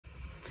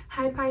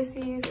Hi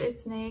Pisces,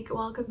 it's Nick.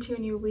 Welcome to a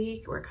new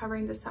week. We're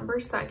covering December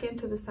 2nd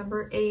to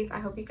December 8th.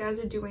 I hope you guys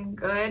are doing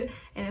good.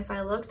 And if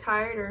I look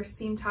tired or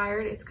seem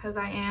tired, it's because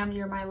I am.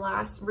 You're my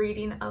last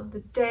reading of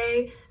the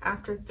day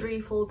after 3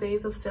 full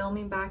days of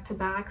filming back to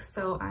back.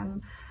 So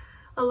I'm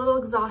a little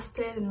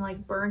exhausted and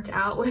like burnt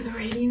out with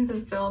readings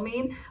and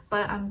filming,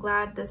 but I'm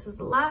glad this is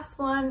the last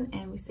one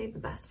and we saved the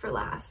best for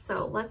last.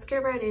 So let's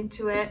get right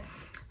into it.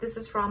 This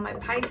is from my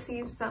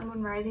Pisces, Sun,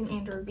 Moon, Rising,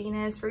 and or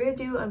Venus. We're going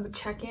to do a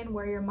check-in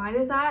where your mind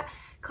is at,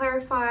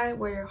 clarify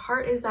where your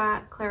heart is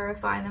at,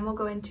 clarify, and then we'll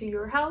go into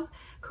your health,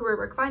 career,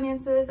 work,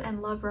 finances,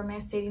 and love,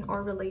 romance, dating,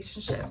 or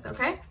relationships,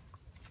 okay?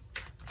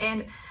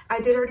 And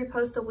I did already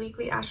post the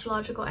weekly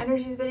astrological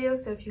energies video,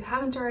 so if you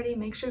haven't already,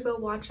 make sure to go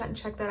watch that and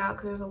check that out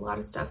because there's a lot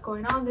of stuff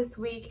going on this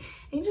week.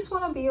 And you just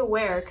want to be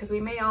aware because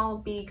we may all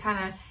be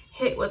kind of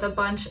hit with a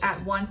bunch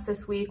at once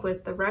this week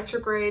with the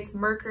retrogrades,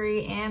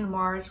 Mercury and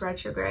Mars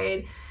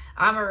retrograde.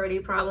 I'm already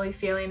probably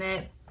feeling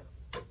it.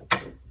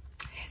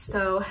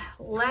 So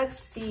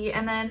let's see.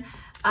 And then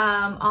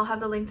I'll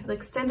have the link to the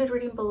extended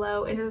reading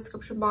below in the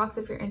description box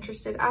if you're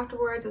interested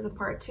afterwards as a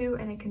part 2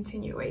 and a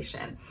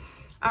continuation.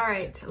 All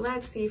right,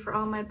 let's see for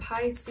all my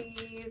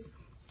Pisces,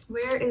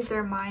 where is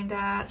their mind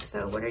at?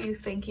 So what are you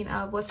thinking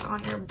of? What's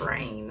on your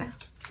brain?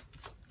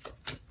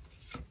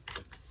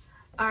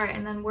 All right,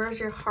 and then where's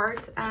your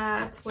heart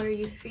at? What are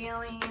you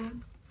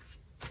feeling?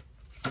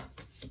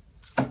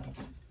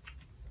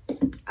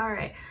 All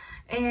right,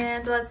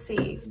 and let's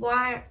see,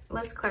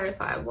 let's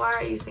clarify. Why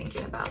are you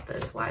thinking about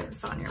this? Why is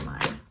this on your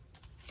mind?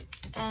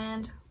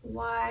 And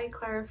why,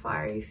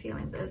 clarify, are you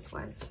feeling this?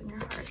 Why is this in your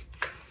heart?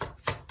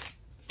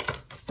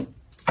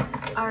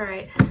 All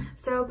right,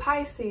 so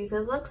Pisces,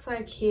 it looks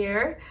like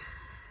here,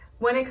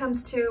 when it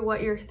comes to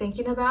what you're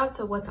thinking about,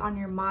 so what's on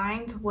your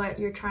mind, what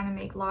you're trying to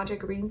make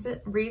logic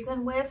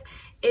reason with,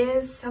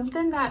 is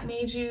something that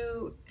made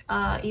you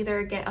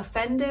either get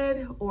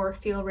offended or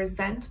feel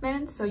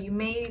resentment. So you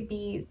may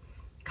be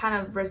kind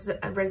of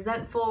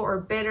resentful or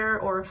bitter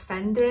or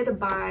offended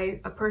by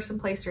a person,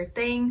 place, or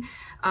thing.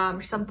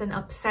 Something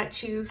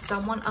upset you,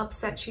 someone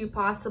upset you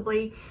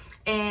possibly.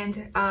 And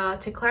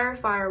to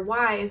clarify or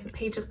why is the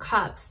Page of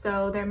Cups.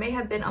 So there may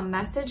have been a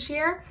message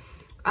here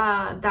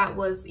that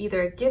was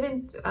either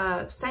given,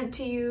 sent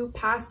to you,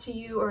 passed to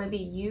you, or maybe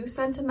you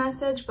sent a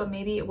message, but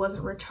maybe it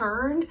wasn't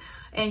returned,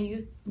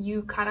 and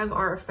you kind of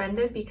are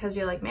offended because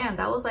you're like, man,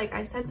 that was like,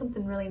 I said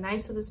something really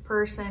nice to this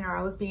person, or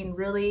I was being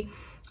really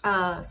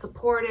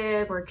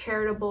supportive or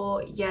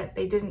charitable, yet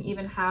they didn't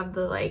even have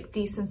the like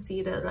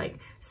decency to like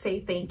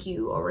say thank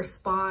you or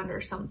respond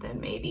or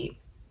something maybe.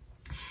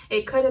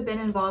 It could have been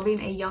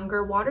involving a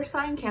younger water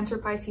sign, Cancer,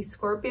 Pisces,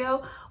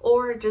 Scorpio,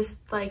 or just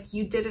like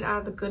you did it out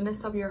of the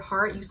goodness of your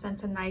heart. You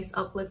sent a nice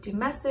uplifting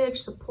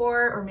message,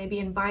 support, or maybe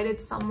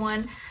invited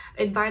someone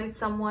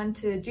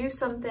to do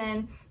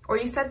something, or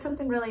you said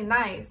something really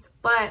nice,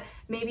 but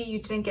maybe you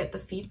didn't get the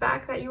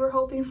feedback that you were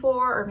hoping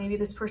for, or maybe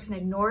this person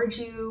ignored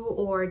you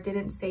or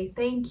didn't say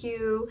thank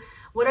you.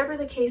 Whatever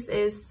the case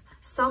is,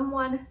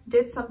 someone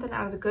did something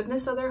out of the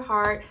goodness of their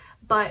heart,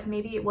 but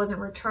maybe it wasn't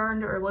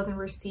returned or it wasn't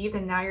received,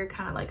 and now you're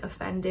kind of like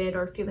offended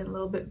or feeling a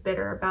little bit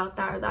bitter about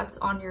that, or that's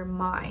on your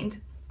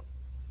mind.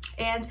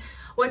 And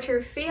what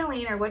you're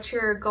feeling or what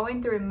you're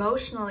going through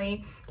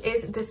emotionally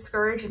is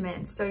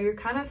discouragement. So you're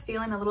kind of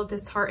feeling a little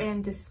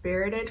disheartened,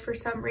 dispirited for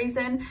some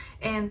reason.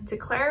 And to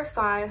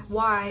clarify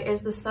why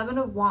is the 7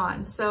 of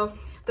Wands. So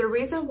the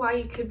reason why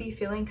you could be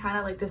feeling kind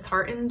of like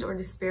disheartened or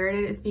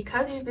dispirited is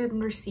because you've been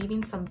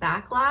receiving some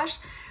backlash,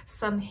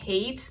 some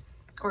hate,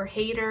 or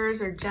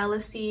haters, or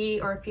jealousy,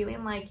 or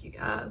feeling like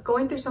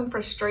going through some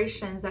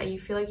frustrations that you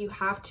feel like you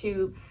have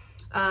to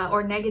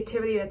or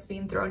negativity that's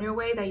being thrown your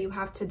way that you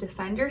have to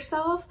defend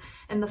yourself.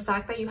 And the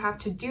fact that you have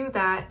to do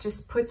that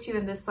just puts you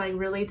in this like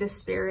really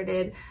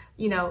dispirited,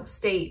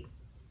 state.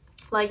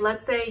 Like,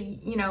 let's say,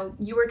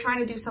 you were trying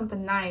to do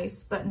something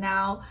nice, but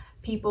now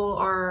people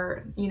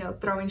are,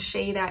 throwing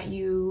shade at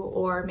you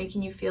or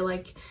making you feel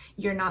like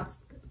you're not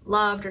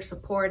loved or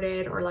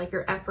supported, or like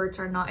your efforts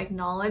are not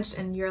acknowledged,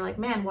 and you're like,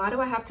 man, why do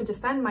I have to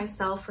defend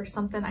myself for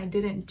something I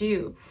didn't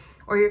do?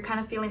 Or you're kind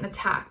of feeling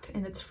attacked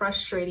and it's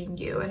frustrating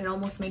you, and it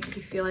almost makes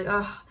you feel like,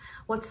 oh,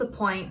 what's the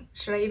point?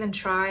 Should I even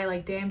try?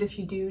 Like, damned if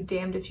you do,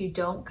 damned if you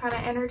don't kind of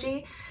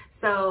energy.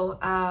 So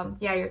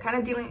yeah, you're kind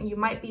of you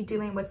might be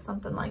dealing with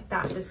something like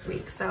that this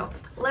week. So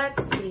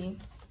let's see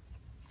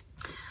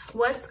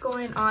what's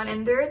going on.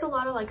 And there is a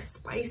lot of like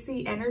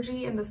spicy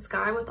energy in the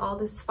sky with all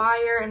this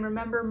fire. And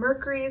remember,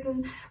 Mercury is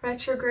in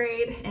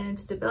retrograde and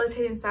it's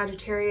debilitating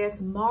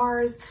Sagittarius.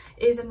 Mars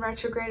is in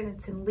retrograde and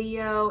it's in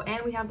Leo,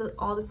 and we have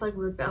all this like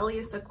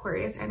rebellious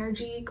Aquarius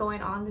energy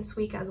going on this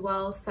week as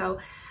well. So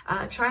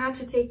try not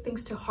to take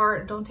things to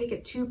heart. Don't take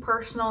it too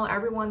personal.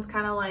 Everyone's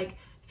kind of like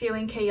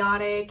feeling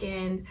chaotic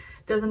and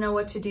doesn't know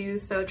what to do,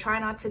 so try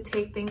not to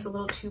take things a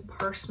little too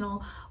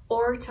personal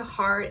or to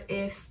heart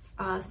if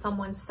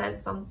someone says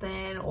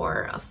something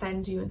or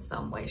offends you in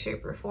some way,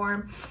 shape, or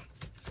form.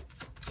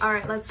 All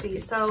right, let's see.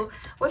 So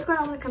what's going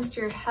on when it comes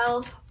to your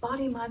health,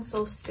 body, mind,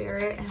 soul,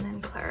 spirit, and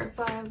then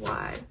clarify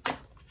why.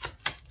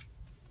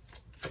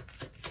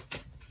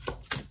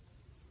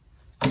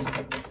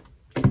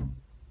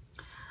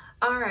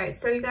 All right,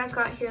 so you guys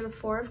got here the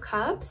Four of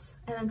Cups,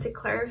 and then to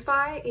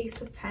clarify,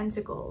 Ace of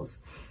Pentacles.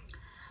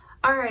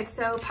 All right,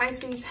 so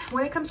Pisces,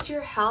 when it comes to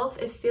your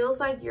health, it feels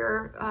like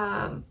you're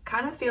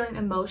kind of feeling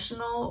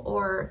emotional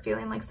or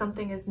feeling like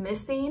something is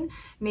missing.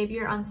 Maybe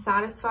you're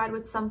unsatisfied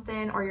with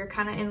something, or you're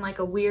kind of in like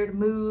a weird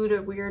mood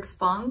or weird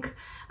funk,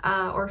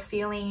 or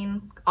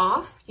feeling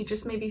off. You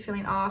just may be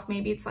feeling off.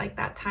 Maybe it's like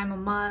that time of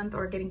month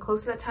or getting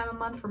close to that time of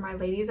month for my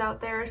ladies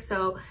out there.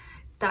 So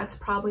that's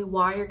probably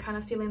why you're kind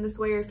of feeling this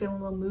way. You're feeling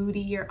a little moody,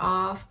 you're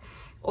off,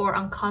 or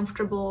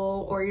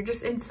uncomfortable, or you're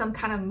just in some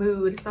kind of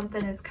mood.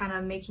 Something is kind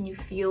of making you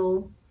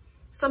feel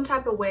some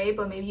type of way,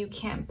 but maybe you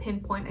can't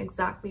pinpoint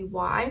exactly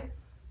why.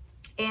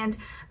 And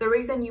the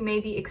reason you may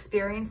be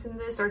experiencing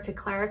this, or to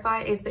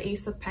clarify, is the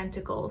Ace of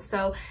Pentacles.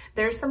 So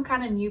there's some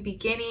kind of new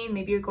beginning.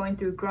 Maybe you're going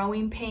through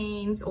growing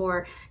pains,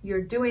 or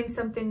you're doing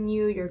something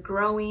new. You're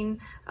growing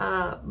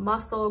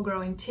muscle,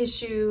 growing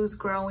tissues,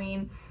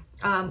 growing,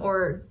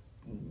 or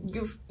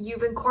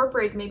you've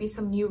incorporated maybe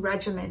some new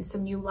regimen,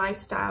 some new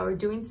lifestyle, or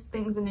doing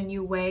things in a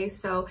new way.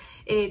 So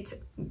it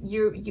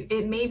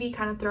may be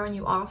kind of throwing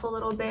you off a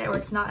little bit, or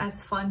it's not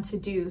as fun to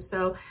do.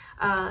 So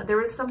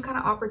there is some kind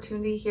of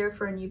opportunity here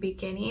for a new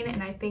beginning,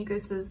 and I think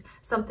this is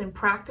something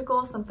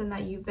practical, something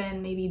that you've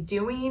been maybe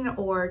doing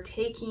or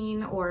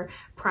taking or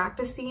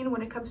practicing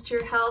when it comes to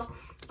your health.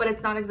 But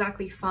it's not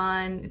exactly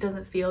fun. It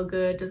doesn't feel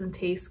good, doesn't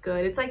taste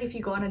good. It's like if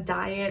you go on a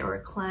diet or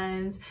a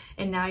cleanse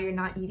and now you're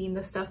not eating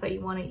the stuff that you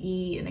want to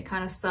eat, and it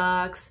kind of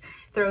sucks,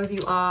 throws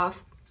you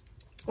off.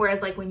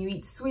 Whereas like when you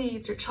eat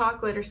sweets or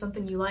chocolate or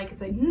something you like, it's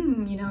like,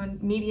 you know,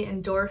 immediate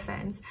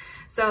endorphins.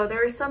 So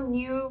there is some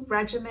new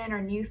regimen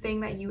or new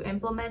thing that you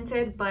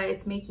implemented, but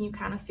it's making you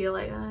kind of feel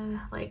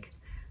like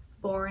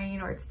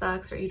boring, or it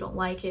sucks, or you don't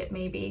like it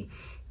maybe.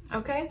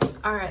 Okay,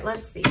 all right,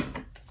 let's see.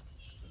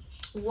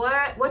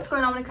 What's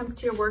going on when it comes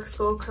to your work,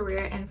 school,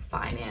 career, and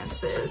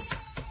finances?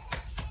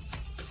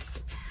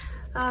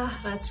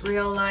 That's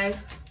real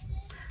life.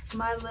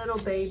 My little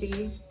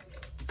baby.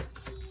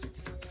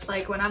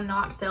 Like when I'm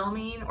not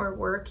filming or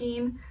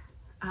working,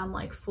 I'm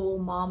like full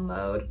mom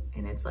mode,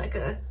 and it's like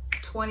a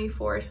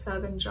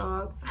 24/7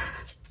 job.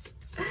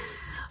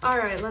 All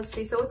right, let's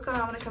see. So what's going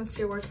on when it comes to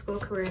your work, school,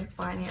 career, and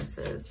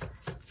finances?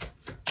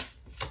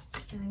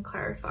 And then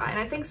clarify. And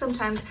I think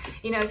sometimes,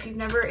 you know, if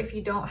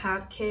you don't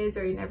have kids,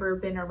 or you've never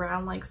been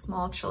around like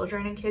small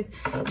children and kids,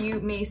 you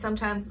may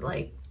sometimes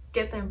like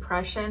get the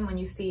impression when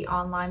you see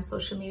online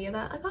social media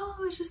that like, oh,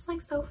 it's just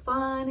like so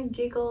fun and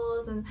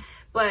giggles,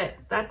 but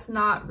that's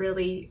not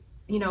really,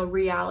 you know,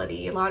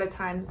 reality. A lot of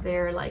times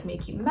they're like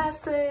making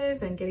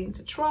messes and getting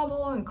into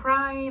trouble and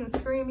crying and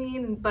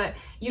screaming, but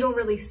you don't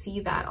really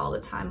see that all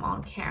the time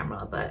on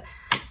camera. But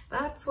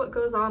that's what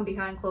goes on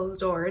behind closed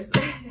doors.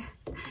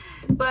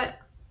 But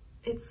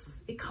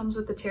it comes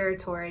with the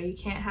territory. You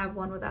can't have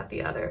one without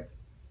the other.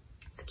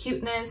 It's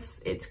cuteness,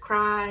 it's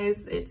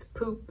cries, it's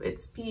poop,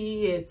 it's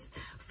pee, it's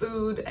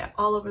food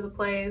all over the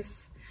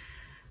place.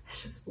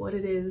 It's just what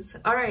it is.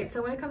 All right,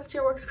 so when it comes to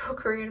your work, school,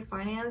 career, and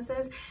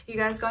finances, you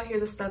guys got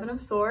here the Seven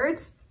of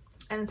Swords,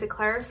 and to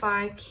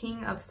clarify,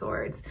 King of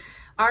Swords.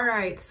 All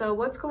right, so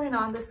what's going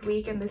on this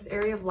week in this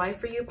area of life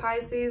for you,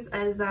 Pisces,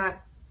 is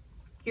that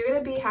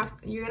you're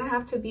gonna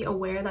have to be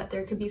aware that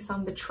there could be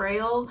some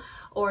betrayal,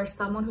 or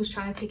someone who's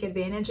trying to take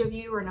advantage of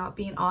you or not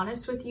being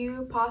honest with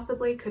you.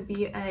 Possibly could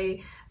be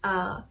a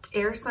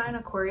air sign,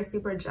 Aquarius,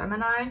 Libra,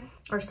 Gemini,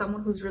 or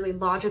someone who's really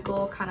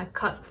logical, kind of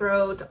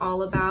cutthroat,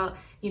 all about,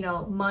 you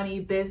know,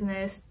 money,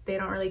 business. They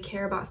don't really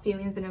care about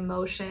feelings and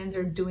emotions,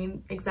 or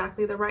doing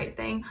exactly the right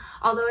thing.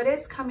 Although it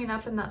is coming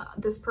up in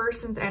this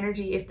person's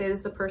energy, if this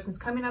is the person's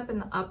coming up in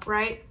the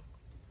upright,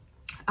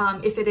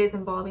 if it is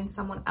involving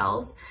someone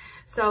else.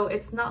 So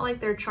it's not like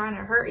they're trying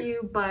to hurt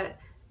you, but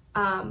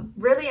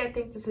really I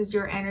think this is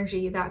your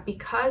energy, that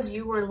because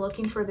you were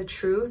looking for the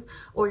truth,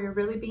 or you're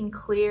really being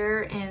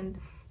clear and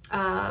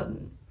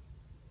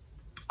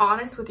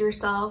honest with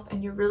yourself,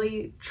 and you're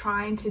really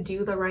trying to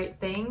do the right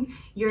thing,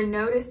 you're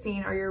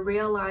noticing, or you're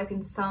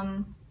realizing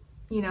some,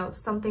 you know,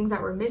 some things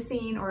that were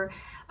missing, or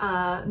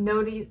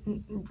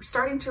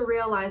starting to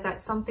realize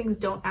that some things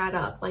don't add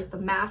up, like the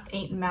math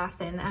ain't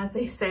mathin', as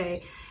they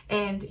say.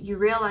 And you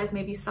realize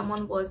maybe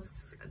someone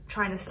was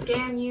trying to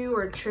scam you,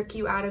 or trick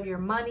you out of your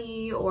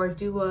money, or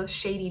do a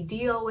shady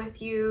deal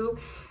with you.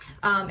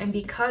 And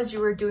because you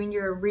were doing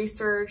your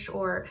research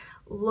or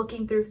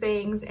looking through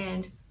things,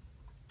 and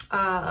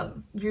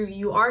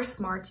you are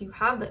smart, you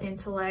have the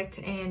intellect,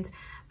 and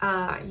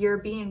you're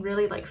being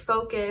really like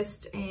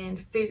focused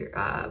and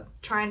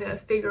trying to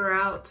figure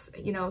out,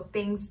 you know,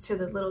 things to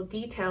the little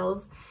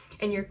details,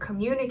 and you're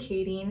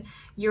communicating,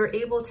 you're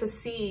able to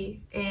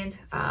see and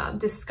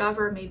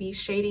discover maybe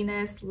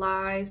shadiness,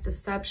 lies,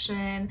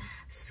 deception,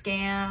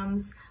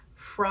 scams,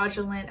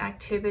 fraudulent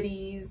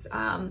activities,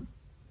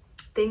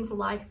 things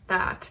like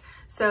that.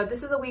 So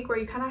this is a week where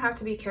you kind of have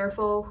to be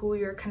careful who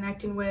you're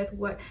connecting with.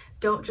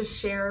 Don't just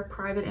share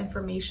private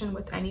information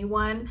with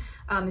anyone,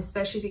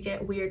 especially if you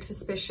get weird,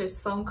 suspicious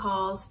phone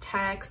calls,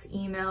 texts,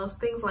 emails,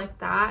 things like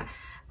that.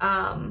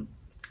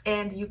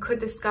 And you could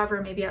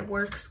discover maybe at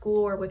work,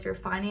 school, or with your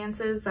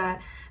finances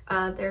that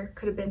there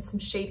could have been some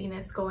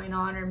shadiness going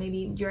on, or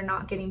maybe you're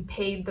not getting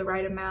paid the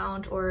right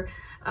amount, or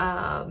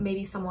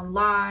maybe someone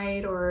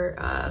lied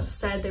or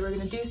said they were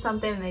going to do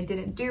something and they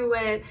didn't do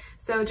it.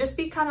 So just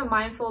be kind of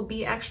mindful,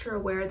 be extra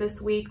aware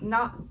this week.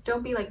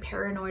 Don't be like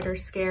paranoid or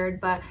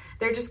scared, but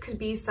there just could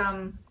be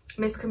some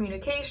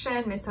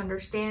miscommunication,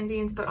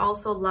 misunderstandings, but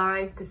also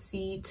lies,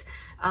 deceit,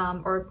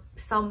 or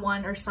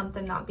someone or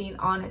something not being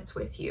honest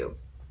with you.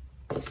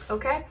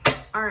 Okay,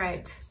 all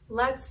right,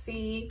 let's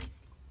see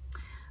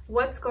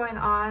what's going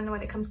on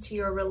when it comes to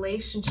your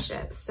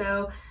relationships.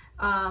 So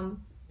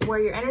where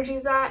your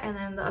energy's at, and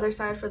then the other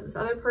side for this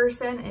other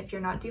person. If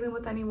you're not dealing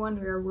with anyone,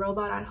 you're a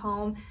robot at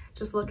home,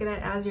 just look at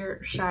it as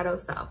your shadow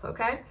self.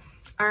 Okay,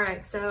 all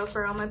right, so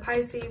for all my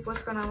Pisces,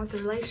 what's going on with the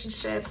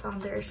relationships on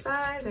their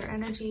side, their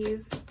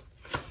energies?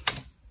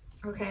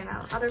 Okay,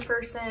 now the other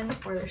person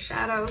or their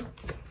shadow.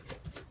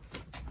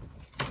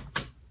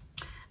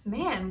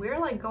 Man, we're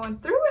like going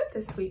through it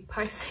this week,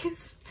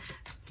 Pisces.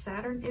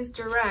 Saturn is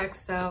direct,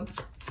 so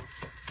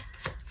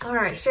all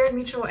right, shared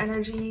mutual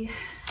energy.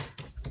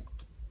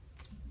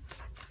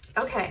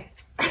 Okay,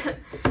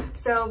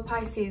 so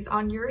Pisces,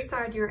 on your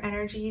side, your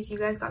energies, you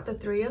guys got the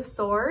Three of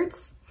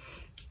Swords,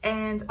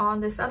 and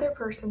on this other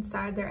person's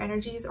side, their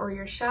energies or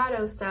your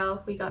shadow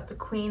self, we got the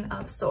Queen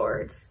of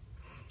Swords.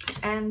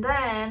 And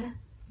then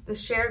the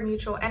shared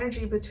mutual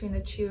energy between the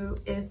two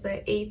is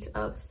the Eight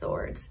of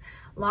Swords.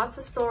 Lots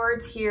of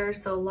swords here,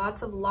 so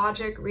lots of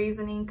logic,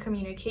 reasoning,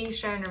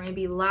 communication, or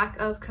maybe lack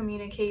of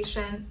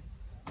communication.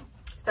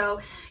 So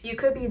you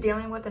could be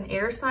dealing with an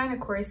air sign,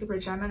 Aquarius, Libra,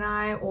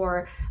 Gemini,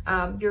 or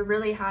you're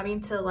really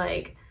having to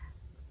like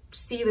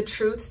see the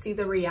truth, see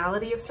the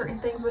reality of certain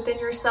things within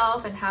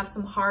yourself, and have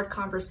some hard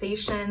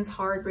conversations,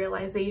 hard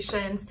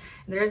realizations.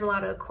 And there's a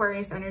lot of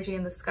Aquarius energy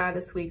in the sky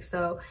this week,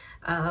 so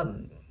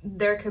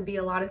there could be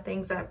a lot of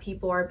things that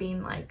people are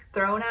being like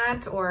thrown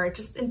at, or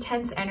just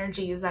intense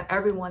energies that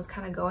everyone's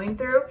kind of going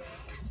through.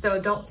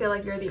 So don't feel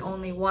like you're the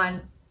only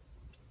one.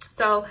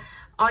 So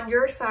on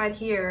your side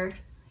here,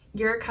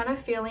 you're kind of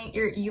feeling,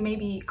 you may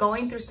be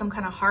going through some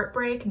kind of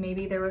heartbreak.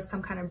 Maybe there was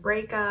some kind of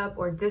breakup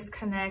or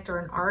disconnect or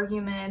an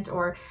argument,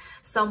 or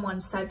someone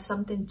said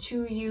something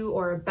to you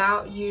or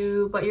about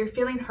you, but you're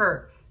feeling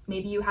hurt.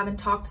 Maybe you haven't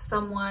talked to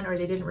someone, or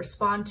they didn't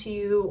respond to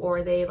you,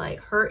 or they like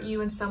hurt you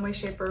in some way,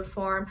 shape, or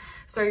form.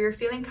 So you're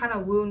feeling kind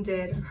of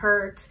wounded,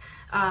 hurt,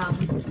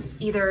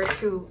 either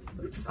to,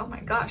 oh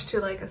my gosh,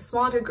 to like a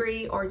small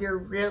degree, or you're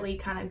really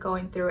kind of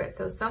going through it.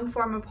 So some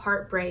form of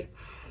heartbreak.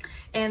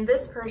 And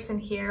this person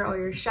here, or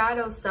your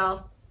shadow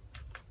self,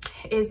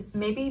 is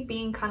maybe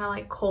being kind of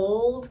like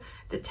cold,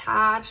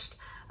 detached,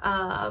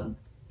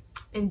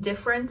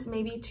 indifferent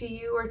maybe to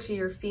you or to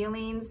your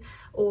feelings,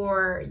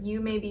 or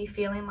you may be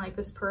feeling like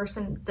this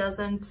person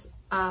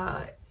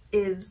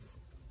is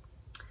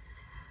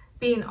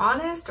being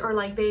honest, or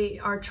like they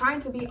are trying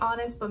to be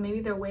honest, but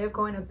maybe their way of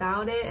going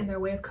about it and their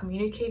way of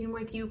communicating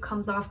with you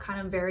comes off kind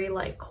of very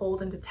like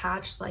cold and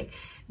detached, like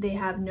they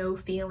have no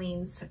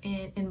feelings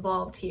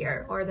involved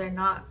here, or they're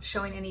not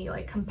showing any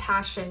like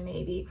compassion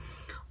maybe.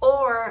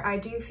 Or I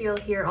do feel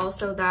here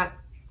also that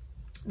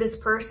this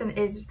person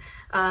is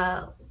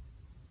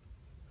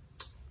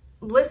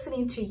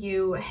listening to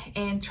you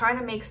and trying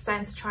to make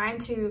sense, trying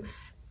to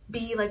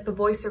be like the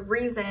voice of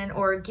reason,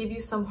 or give you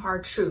some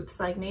hard truths.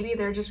 Like maybe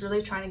they're just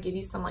really trying to give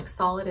you some like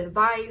solid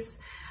advice,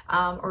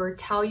 or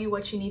tell you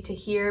what you need to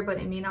hear, but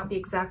it may not be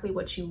exactly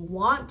what you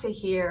want to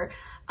hear.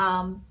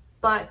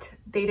 But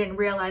they didn't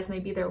realize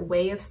maybe their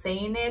way of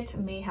saying it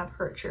may have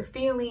hurt your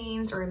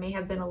feelings, or it may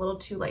have been a little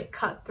too like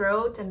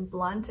cutthroat and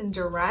blunt and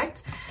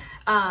direct.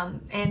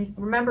 And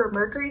remember,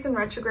 Mercury's in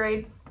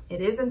retrograde.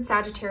 It is in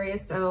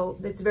Sagittarius, so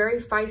it's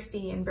very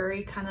feisty and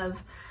very kind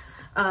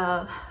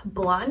of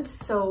blunt.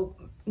 So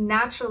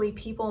naturally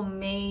people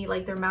may,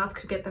 like their mouth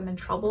could get them in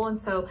trouble. And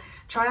so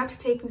try not to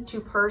take things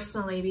too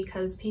personally,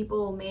 because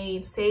people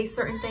may say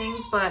certain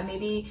things, but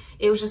maybe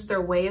it was just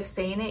their way of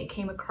saying it. It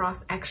came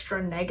across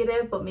extra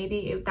negative, but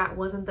maybe that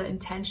wasn't the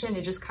intention.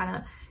 It just kind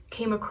of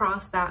came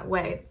across that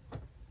way.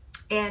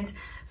 And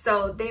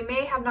so they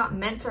may have not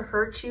meant to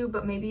hurt you,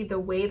 but maybe the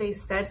way they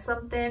said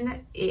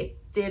something, it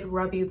did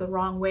rub you the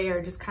wrong way,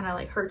 or just kind of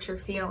like hurt your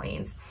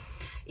feelings,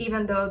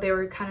 even though they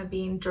were kind of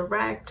being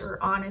direct or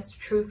honest,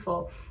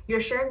 truthful. Your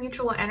shared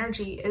mutual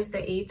energy is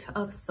the Eight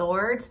of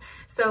Swords.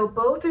 So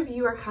both of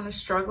you are kind of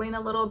struggling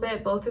a little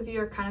bit. Both of you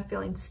are kind of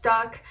feeling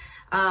stuck,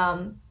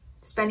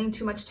 spending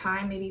too much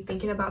time maybe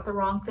thinking about the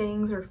wrong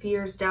things, or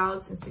fears,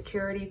 doubts,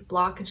 insecurities,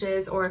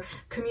 blockages, or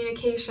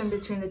communication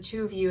between the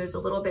two of you is a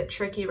little bit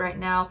tricky right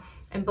now.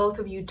 And both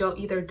of you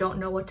don't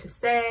know what to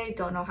say,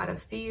 don't know how to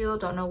feel,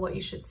 don't know what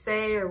you should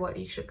say, or what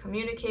you should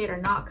communicate or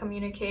not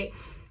communicate.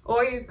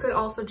 Or you could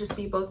also just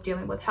be both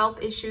dealing with health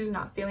issues,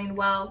 not feeling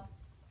well,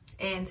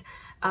 and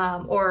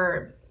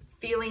or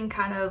feeling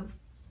kind of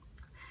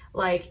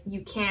like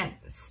you can't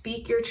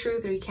speak your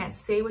truth, or you can't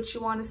say what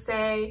you want to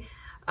say,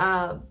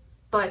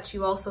 but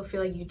you also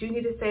feel like you do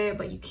need to say it,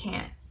 but you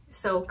can't.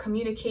 So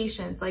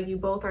communications, like you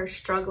both are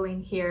struggling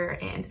here,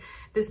 and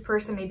this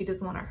person maybe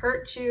doesn't want to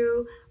hurt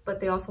you, but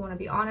they also want to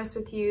be honest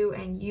with you,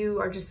 and you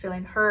are just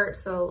feeling hurt.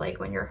 So like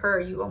when you're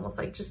hurt, you almost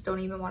like just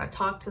don't even want to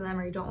talk to them,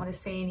 or you don't want to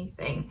say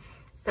anything.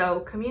 So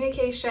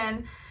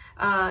communication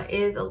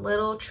is a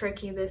little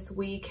tricky this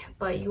week,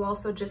 but you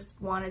also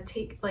just want to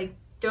take, like,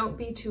 don't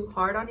be too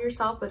hard on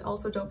yourself, but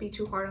also don't be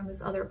too hard on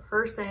this other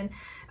person,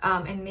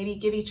 and maybe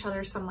give each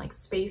other some like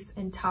space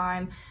and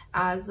time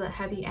as the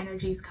heavy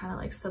energies kind of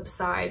like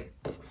subside.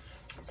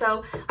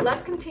 So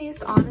let's continue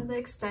on in the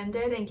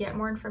extended and get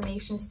more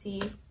information,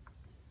 see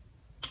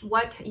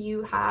what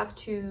you have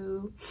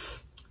to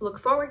look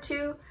forward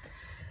to.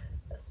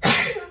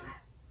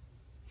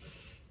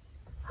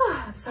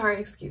 Sorry,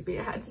 excuse me,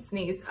 I had to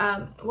sneeze.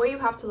 What you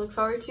have to look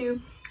forward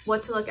to,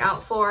 what to look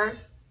out for,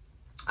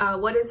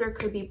 what is or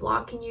could be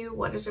blocking you,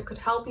 what is or could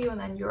help you, and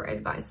then your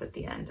advice at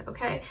the end.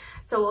 Okay,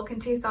 so we'll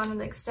continue on in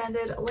the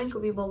extended. A link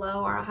will be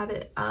below, or I'll have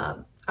it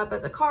up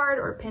as a card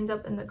or pinned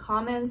up in the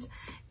comments.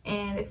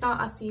 And if not,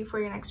 I'll see you for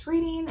your next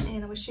reading,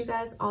 and I wish you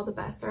guys all the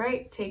best. All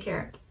right, take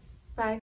care.